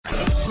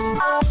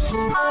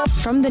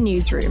From the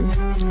newsroom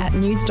at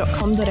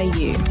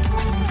news.com.au.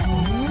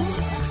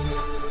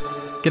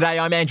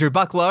 G'day, I'm Andrew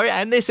Bucklow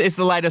and this is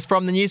the latest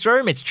from the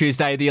newsroom. It's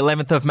Tuesday the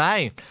 11th of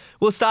May.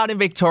 We'll start in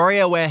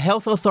Victoria where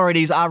health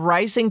authorities are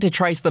racing to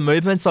trace the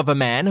movements of a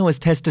man who has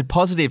tested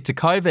positive to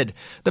COVID.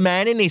 The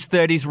man in his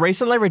 30s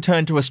recently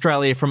returned to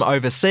Australia from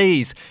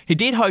overseas. He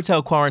did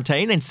hotel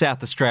quarantine in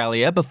South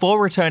Australia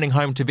before returning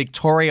home to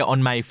Victoria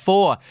on May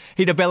 4.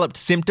 He developed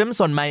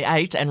symptoms on May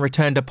 8 and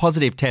returned a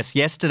positive test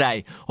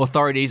yesterday.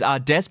 Authorities are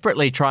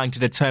desperately trying to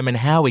determine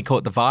how he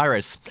caught the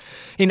virus.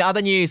 In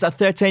other news, a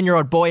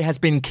 13-year-old boy has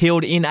been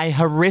killed in a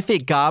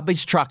horrific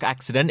garbage truck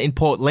accident in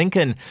Port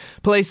Lincoln.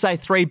 Police say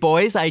 3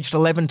 boys aged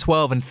 11,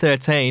 12 and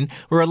 13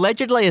 were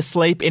allegedly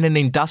asleep in an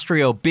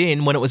industrial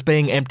bin when it was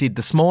being emptied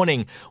this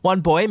morning. One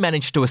boy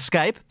managed to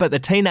escape, but the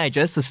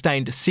teenager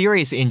sustained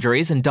serious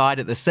injuries and died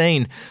at the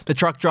scene. The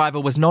truck driver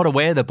was not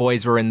aware the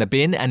boys were in the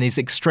bin and is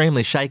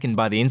extremely shaken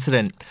by the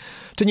incident.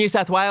 To New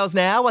South Wales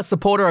now, a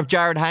supporter of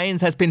Jared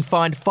Haynes has been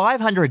fined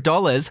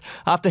 $500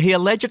 after he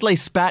allegedly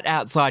spat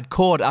outside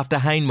court after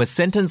Haynes was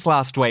sentenced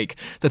last week.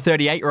 The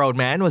 38-year-old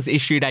man was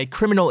issued a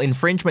criminal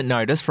infringement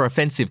notice for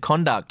offensive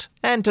conduct.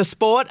 And to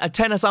sport, a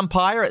tennis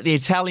umpire at the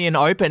Italian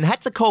Open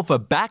had to call for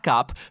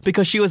backup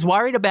because she was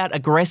worried about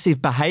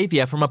aggressive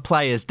behaviour from a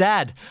player's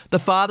dad. The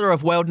father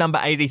of world number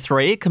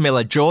 83,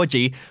 Camilla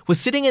Giorgi, was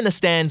sitting in the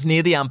stands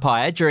near the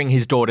umpire during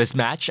his daughter's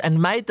match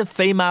and made the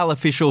female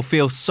official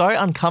feel so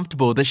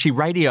uncomfortable that she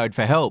radioed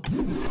for help.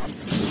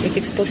 If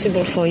it's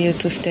possible for you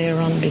to stay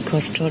around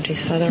because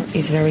Georgie's father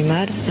is very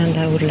mad and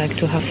I would like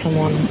to have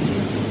someone.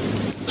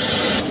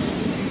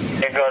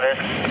 You got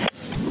it.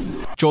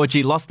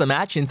 Giorgi lost the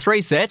match in 3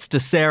 sets to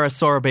Sarah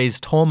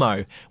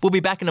Sorabes-Tormo. We'll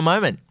be back in a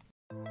moment.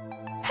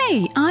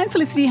 Hey, I'm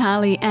Felicity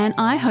Harley and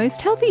I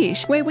host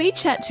Healthyish, where we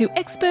chat to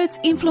experts,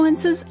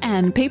 influencers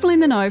and people in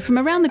the know from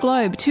around the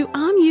globe to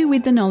arm you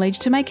with the knowledge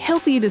to make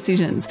healthier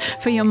decisions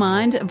for your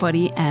mind,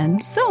 body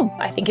and soul.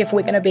 I think if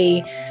we're going to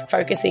be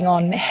focusing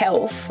on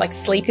health, like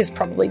sleep is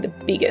probably the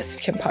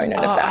biggest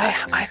component of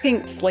that. I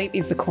think sleep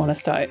is the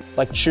cornerstone.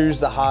 Like choose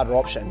the harder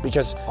option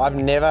because I've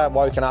never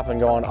woken up and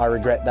gone, I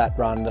regret that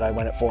run that I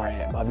went at 4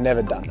 a.m. I've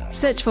never done that.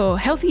 Search for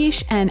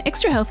Healthyish and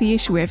Extra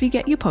Healthyish wherever you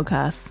get your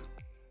podcasts.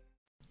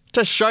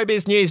 To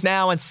showbiz news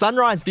now, and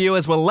Sunrise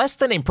viewers were less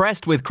than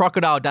impressed with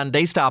Crocodile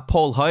Dundee star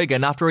Paul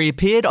Hogan after he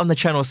appeared on the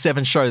Channel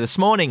 7 show this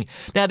morning.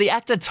 Now, the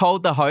actor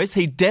told the host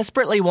he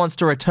desperately wants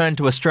to return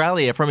to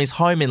Australia from his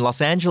home in Los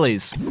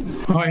Angeles.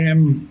 I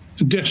am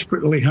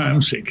desperately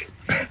homesick.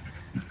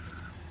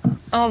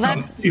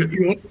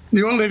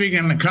 You're living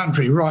in the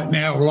country right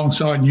now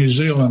alongside New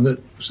Zealand,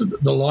 that's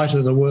the light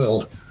of the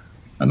world,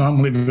 and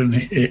I'm living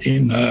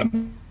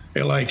in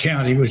LA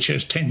County, which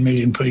has 10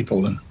 million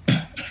people, and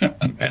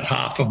about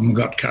half of them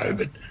got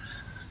COVID.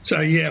 So,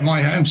 yeah,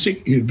 my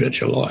homesick, you bet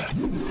your life.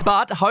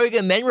 But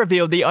Hogan then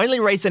revealed the only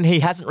reason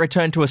he hasn't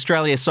returned to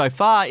Australia so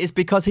far is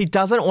because he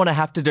doesn't want to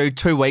have to do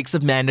 2 weeks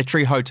of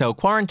mandatory hotel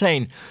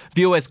quarantine.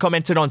 Viewers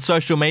commented on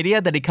social media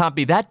that he can't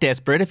be that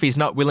desperate if he's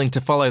not willing to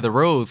follow the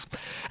rules.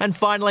 And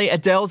finally,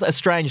 Adele's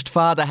estranged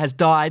father has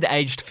died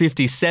aged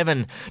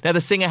 57. Now, the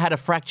singer had a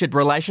fractured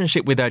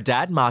relationship with her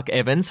dad, Mark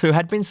Evans, who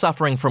had been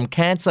suffering from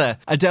cancer.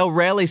 Adele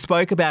rarely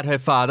spoke about her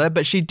father,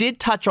 but she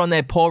did touch on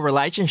their poor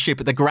relationship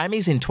at the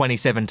Grammys in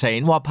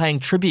 2017 while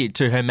paying tribute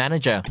to her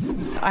manager.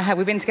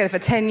 We've been together for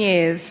 10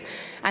 years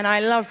and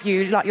I love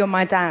you like you're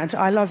my dad.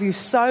 I love you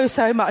so,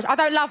 so much. I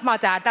don't love my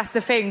dad, that's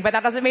the thing, but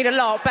that doesn't mean a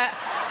lot. But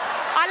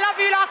I love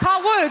you like I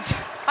would.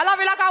 I love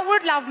you like I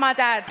would love my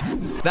dad.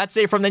 That's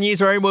it from the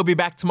newsroom. We'll be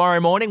back tomorrow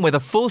morning with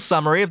a full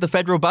summary of the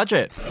federal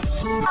budget.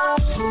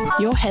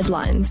 Your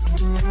headlines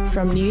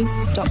from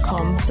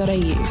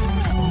news.com.au.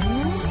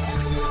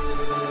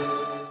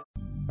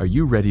 Are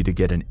you ready to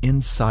get an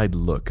inside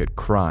look at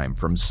crime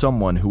from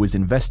someone who has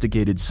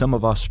investigated some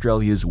of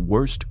Australia's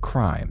worst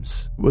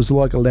crimes? It was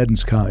like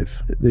Aladdin's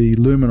Cave. The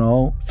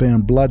luminol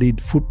found bloodied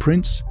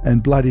footprints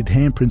and bloodied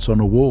handprints on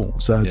a wall,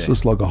 so it's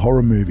just like a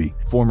horror movie.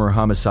 Former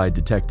homicide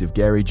detective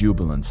Gary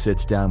Jubilant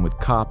sits down with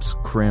cops,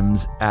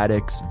 crims,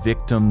 addicts,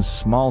 victims,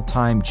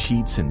 small-time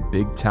cheats and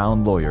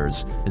big-town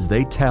lawyers as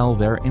they tell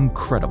their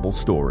incredible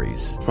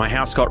stories. My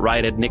house got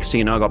raided. Next thing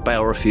you know, I got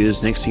bail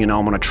refused. Next thing you know,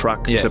 I'm on a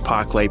truck to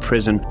Parklea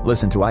Prison.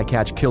 Listen to I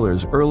Catch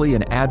Killers early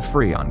and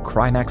ad-free on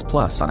Crimex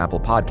Plus on Apple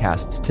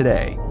Podcasts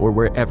today or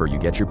wherever you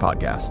get your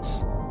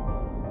podcasts.